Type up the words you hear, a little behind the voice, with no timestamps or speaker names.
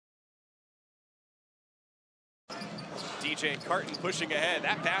DJ Carton pushing ahead.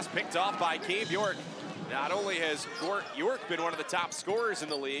 That pass picked off by Gabe York. Not only has York been one of the top scorers in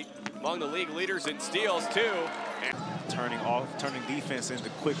the league, among the league leaders in steals too. And turning defense into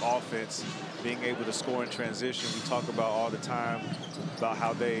quick offense, being able to score in transition. We talk about all the time about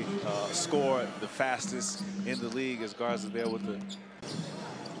how they score the fastest in the league as Garza there with the...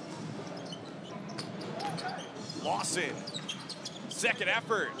 Lawson, second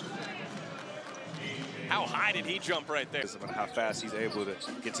effort. How high did he jump right there? It's about how fast he's able to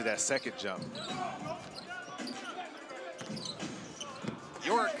get to that second jump.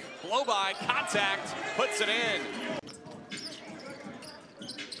 York, blow by, contact, puts it in.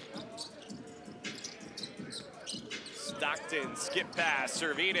 Stockton, skip pass,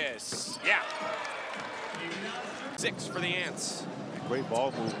 Sirvydis. Yeah. 6 for the Ants. Great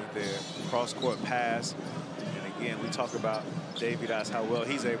ball movement there, cross-court pass. And again, we talk about Deividas, how well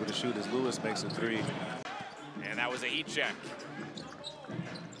he's able to shoot as Lewis makes a 3. And that was a heat check.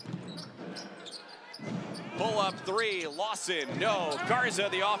 Pull up 3, Lawson, no. Garza,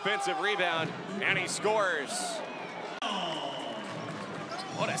 the offensive rebound, and he scores.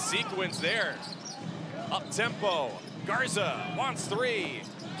 What a sequence there. Up tempo, Garza wants 3,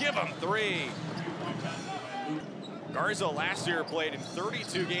 give him 3. Garza last year played in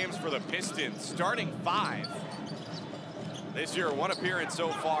 32 games for the Pistons, starting 5. This year, 1 appearance so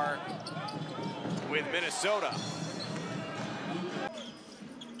far with Minnesota.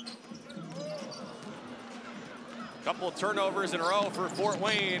 Couple of turnovers in a row for Fort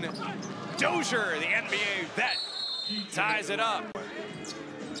Wayne. Dozier, the NBA vet, ties it up.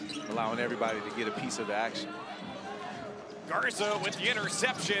 Allowing everybody to get a piece of the action. Garza with the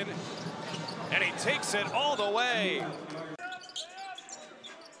interception, and he takes it all the way.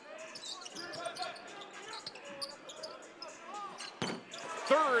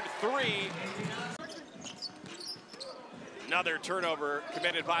 Third 3. Another turnover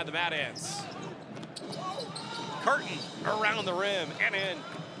committed by the Mad Ants. Carton around the rim and in.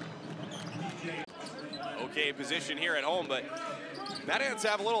 Okay position here at home, but Mad Ants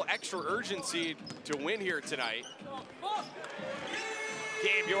have a little extra urgency to win here tonight.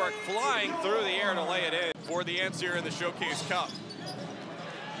 Gabe York flying through the air to lay it in for the Ants here in the Showcase Cup.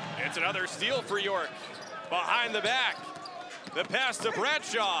 It's another steal for York. Behind the back. The pass to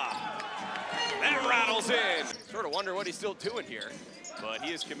Bradshaw. That rattles in. Sort of wonder what he's still doing here, but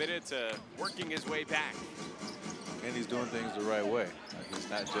he is committed to working his way back. And he's doing things the right way. He's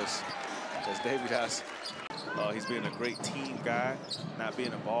not just Deividas. He's being a great team guy, not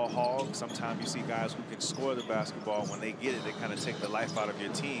being a ball hog. Sometimes you see guys who can score the basketball. When they get it, they kind of take the life out of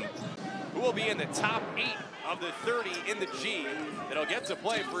your team. Who will be in the top 8 of the 30 in the G that'll get to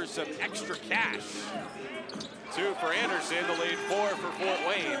play for some extra cash. 2 for Anderson, the lead 4 for Fort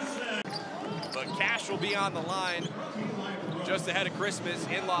Wayne. But cash will be on the line just ahead of Christmas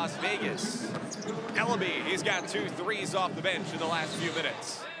in Las Vegas. Ellaby, he's got 2 threes off the bench in the last few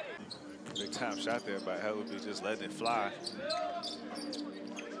minutes. Big time shot there by Ellaby, just letting it fly.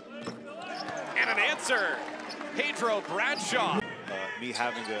 And an answer, Pedro Bradshaw. Me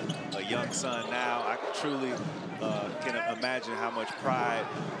having a young son now, I truly can imagine how much pride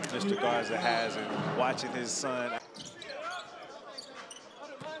Mr. Garza has in watching his son.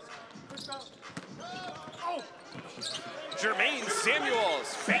 Jermaine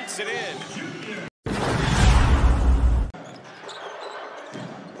Samuels banks it in.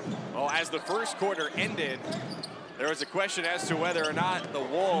 Well, as the first quarter ended, there was a question as to whether or not the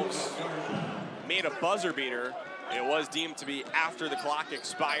Wolves made a buzzer beater. It was deemed to be after the clock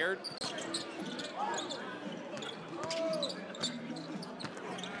expired.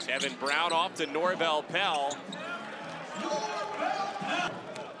 Tevin Brown off to Norvell Pell.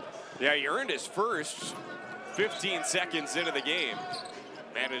 Yeah, he earned his first 15 seconds into the game.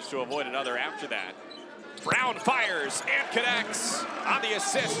 Managed to avoid another after that. Brown fires and connects on the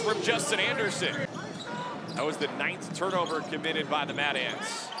assist from Justin Anderson. That was the 9th turnover committed by the Mad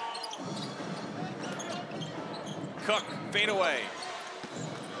Ants. Cook, fadeaway.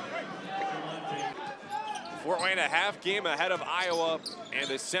 Fort Wayne a half game ahead of Iowa and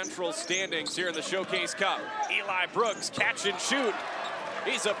the central standings here in the Showcase Cup. Eli Brooks, catch and shoot.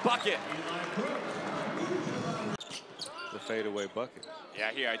 He's a bucket. The fadeaway bucket.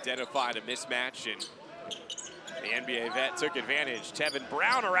 Yeah, he identified a mismatch and the NBA vet took advantage. Tevin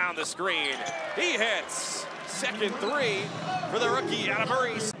Brown around the screen. He hits. Second 3 for the rookie out of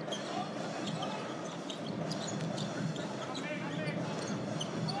Murray.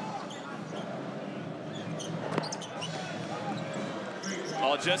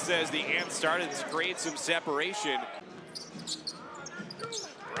 Well, just as the Ants started to create some separation,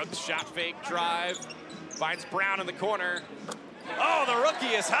 Brooks shot fake drive, finds Brown in the corner. Oh, the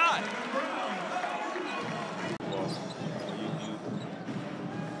rookie is hot. Well,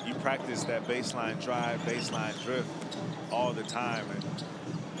 you practice that baseline drive, baseline drift all the time, and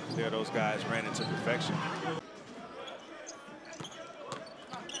there those guys ran into perfection.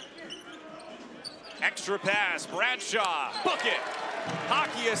 Extra pass, Bradshaw, book it.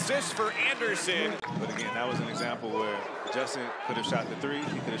 Hockey assist for Anderson. But again, that was an example where Justin could have shot the three,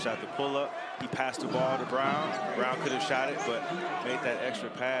 he could have shot the pull-up, he passed the ball to Brown. Brown could have shot it, but made that extra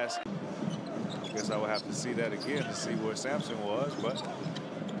pass. I guess I would have to see that again to see where Sampson was, but.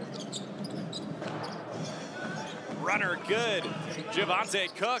 Runner good,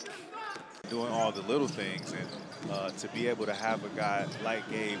 Javante Cook. Doing all the little things, and to be able to have a guy like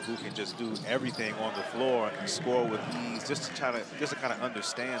Gabe who can just do everything on the floor and score with ease, just to kind of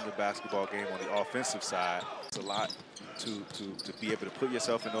understand the basketball game on the offensive side. It's a lot to be able to put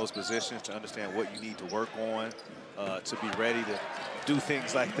yourself in those positions, to understand what you need to work on, to be ready to do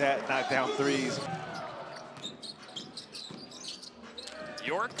things like that, knock down threes.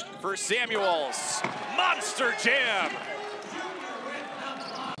 York for Samuels, monster jam.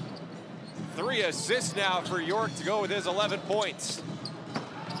 3 assists now for York to go with his 11 points.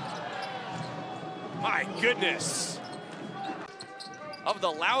 My goodness. Of the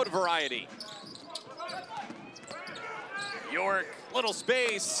loud variety. York, little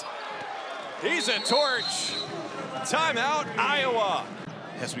space. He's a torch. Timeout, Iowa.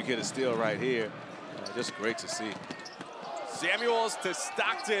 Yes, we get a steal right here. Just great to see. Samuels to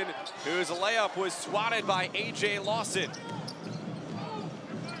Stockton, whose layup was swatted by A.J. Lawson.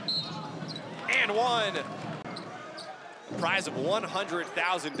 And one. A prize of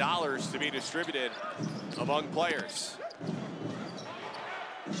 $100,000 to be distributed among players.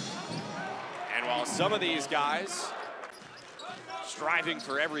 And while some of these guys striving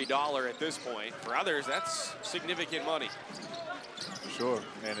for every dollar at this point, for others, that's significant money. Sure,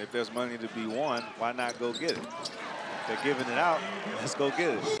 and if there's money to be won, why not go get it? If they're giving it out, let's go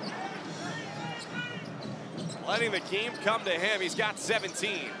get it. Letting the game come to him, he's got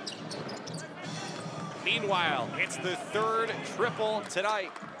 17. Meanwhile, it's the 3rd triple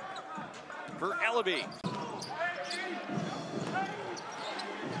tonight for Ellaby.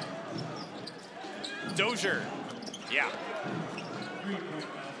 Dozier, yeah.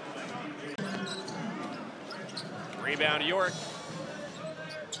 Rebound York.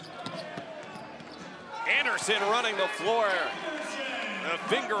 Anderson running the floor. A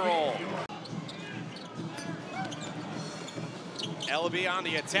finger roll. Ellaby on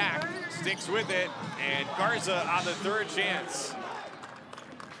the attack, sticks with it, and Garza on the 3rd chance.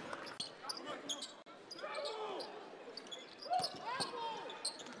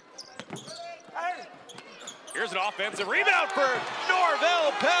 Here's an offensive rebound for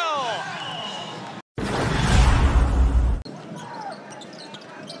Norvell Pell.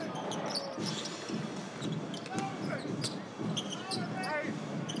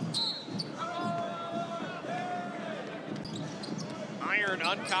 Iron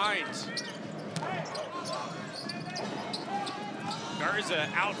unkind. Garza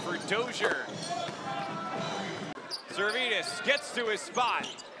out for Dozier. Sirvydis gets to his spot,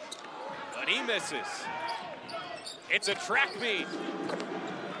 but he misses. It's a track meet,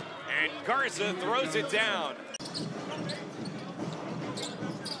 and Garza throws it down.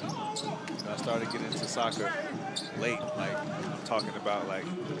 I started getting into soccer late, like I'm talking about like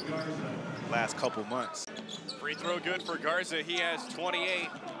last couple months. Free throw good for Garza, he has 28.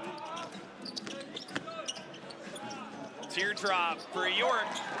 Teardrop for York,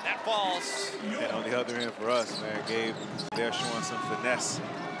 that falls. And on the other end for us, man, Gabe, they're showing some finesse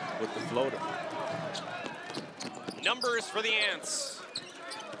with the floater. Numbers for the Ants.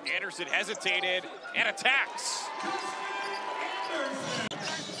 Anderson hesitated and attacks.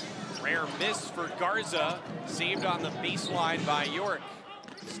 Rare miss for Garza, saved on the baseline by York.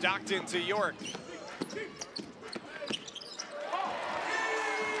 Stockton to York.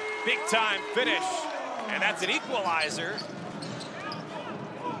 Big time finish, and that's an equalizer.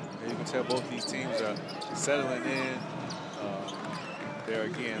 You can tell both these teams are settling in. There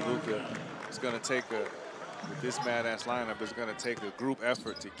again, Luka is going to take with this Mad-Ass lineup, is going to take a group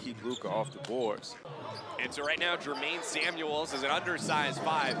effort to keep Luka off the boards. And so right now, Jermaine Samuels is an undersized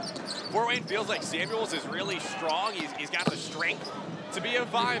 5. Fort Wayne feels like Samuels is really strong. He's got the strength to be a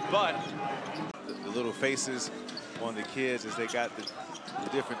 5, but the little faces on the kids as they got the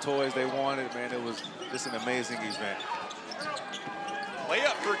different toys they wanted, man, it was just an amazing event.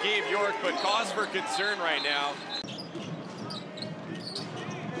 Layup for Gabe York, but cause for concern right now.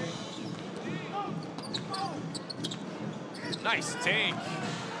 Nice take.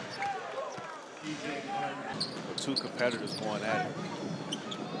 two competitors going at it.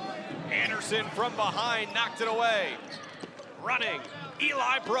 Anderson from behind knocked it away. Running,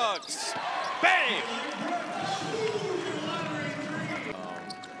 Eli Brooks. Bang!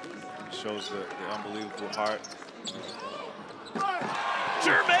 Shows the unbelievable heart.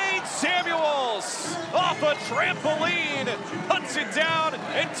 Jermaine Samuels off a trampoline, puts it down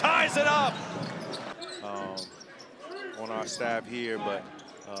and ties it up. On our staff here, but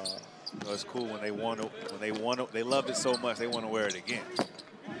it's cool when they loved it so much they want to wear it again.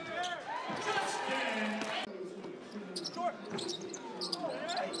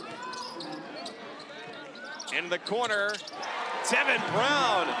 In the corner, Devin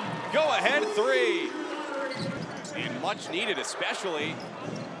Brown, go-ahead three. And much needed, especially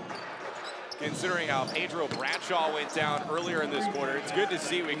considering how Pedro Bradshaw went down earlier in this quarter. It's good to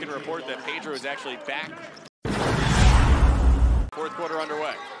see we can report that Pedro is actually back. Fourth quarter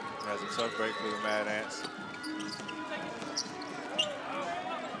underway. That's a tough break for the Mad Ants.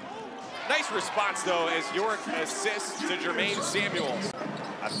 Nice response, though, as York assists to Jermaine Samuels.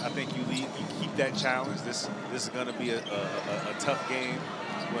 I think you keep that challenge. This is going to be a tough game.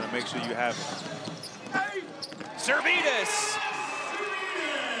 You want to make sure you have it. Sirvydis.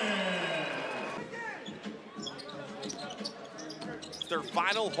 Their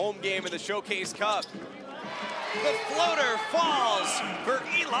final home game in the Showcase Cup. The floater falls for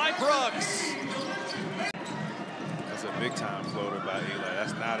Eli Brooks. That's a big-time floater by Eli.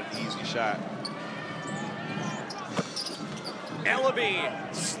 That's not an easy shot.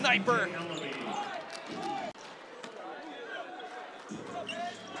 Ellaby, sniper.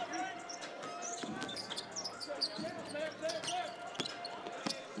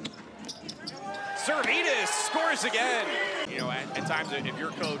 Sirvydis scores again. You know, at times, if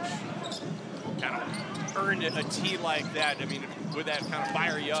your coach kind of earned a tee like that, I mean, would that kind of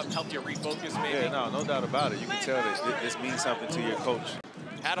fire you up, help you refocus maybe? Yeah, no doubt about it. You can tell that this means something to your coach.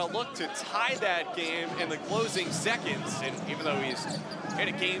 Had a look to tie that game in the closing seconds, and even though he's hit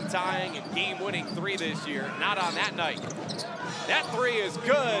a game-tying and game-winning three this year, not on that night. That three is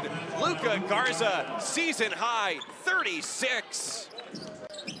good. Luka Garza, season high, 36.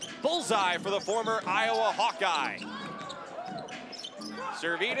 Bullseye for the former Iowa Hawkeye.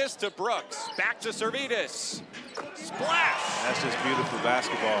 Sirvydis to Brooks, back to Sirvydis. Splash! That's just beautiful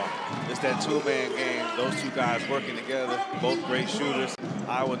basketball. It's that two-man game. Those two guys working together, both great shooters.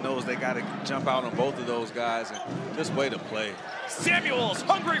 Iowa knows they got to jump out on both of those guys and just way to play. Samuels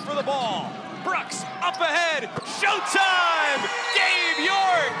hungry for the ball. Brooks up ahead. Showtime! Gabe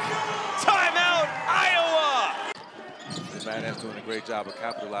York! Timeout, Iowa! The Mad Ants doing a great job of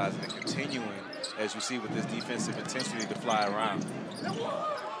capitalizing and continuing, as you see, with this defensive intensity to fly around.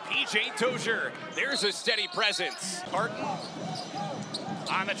 PJ Dozier, there's a steady presence. Harden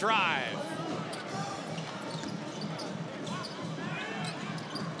on the drive.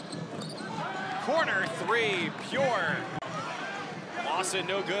 Corner three, pure. Lawson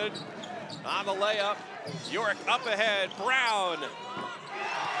no good on the layup. York up ahead, Brown.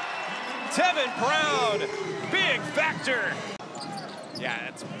 Tevin Brown, big factor. Yeah,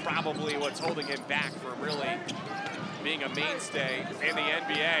 that's probably what's holding him back from really being a mainstay in the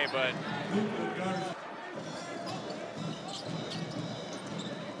NBA, but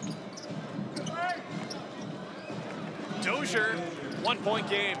Dozier, 1-point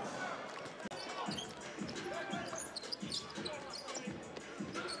game.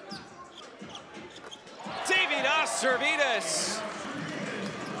 Deividas Sirvydis.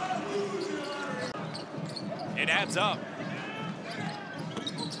 It adds up.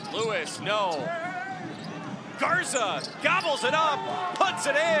 Lewis, no. Garza gobbles it up, puts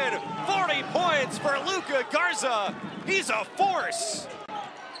it in. 40 points for Luka Garza. He's a force.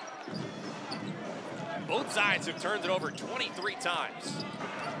 Both sides have turned it over 23 times.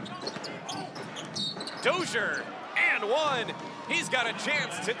 Dozier, and one. He's got a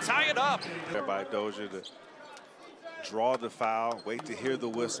chance to tie it up. By Dozier to draw the foul, wait to hear the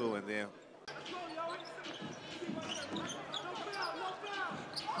whistle, and then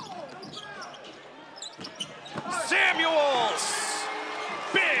Samuels,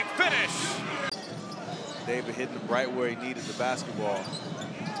 big finish. David hitting him right where he needed the basketball.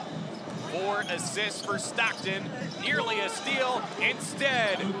 4 assists for Stockton, nearly a steal.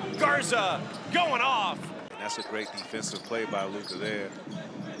 Instead, Garza going off. And that's a great defensive play by Luka there,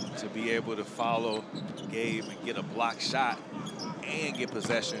 to be able to follow Gabe and get a block shot and get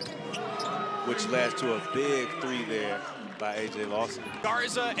possession, which led to a big three there by A.J. Lawson.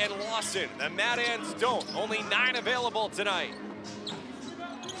 Garza and Lawson, the Mad Ants don't. Only 9 available tonight.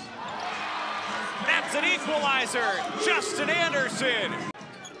 That's an equalizer. Justin Anderson.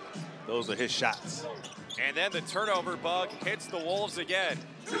 those are his shots. And then the turnover bug hits the Wolves again.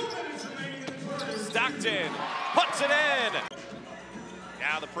 Stockton puts it in.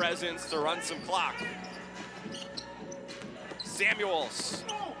 Now the presence to run some clock. Samuels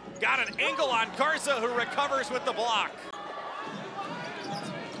got an angle on Garza, who recovers with the block.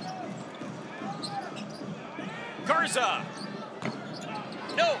 Garza.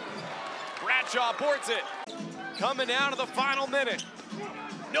 No. Bradshaw boards it. Coming down to the final minute.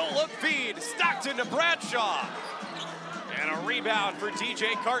 No look feed. Stockton to Bradshaw. And a rebound for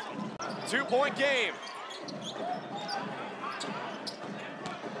DJ Carton. 2-point game.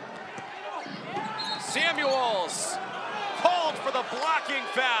 Samuels called for the blocking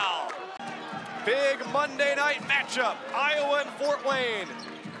foul. Big Monday night matchup. Iowa and Fort Wayne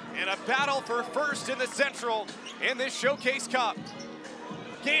in a battle for first in the Central in this Showcase Cup.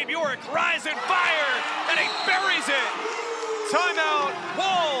 Gabe York rising fire, and he buries it. Timeout,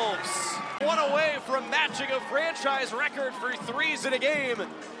 Wolves. One away from matching a franchise record for threes in a game.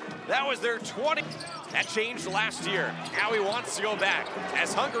 That was their 20. That changed last year. Now he wants to go back,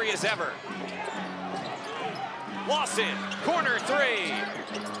 as hungry as ever. Lawson, corner three.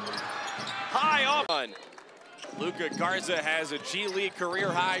 High off. Luka Garza has a G League career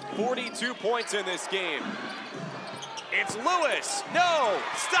high 42 points in this game. It's Lewis. No.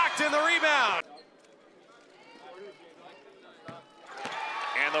 Stockton the rebound.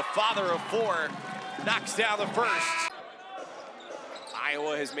 And the father of four knocks down the first.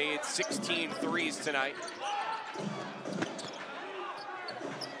 Iowa has made 16 threes tonight.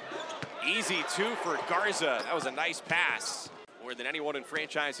 Easy two for Garza. That was a nice pass. More than anyone in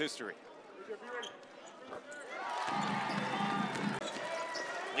franchise history.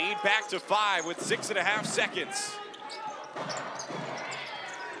 Lead back to 5 with 6.5 seconds.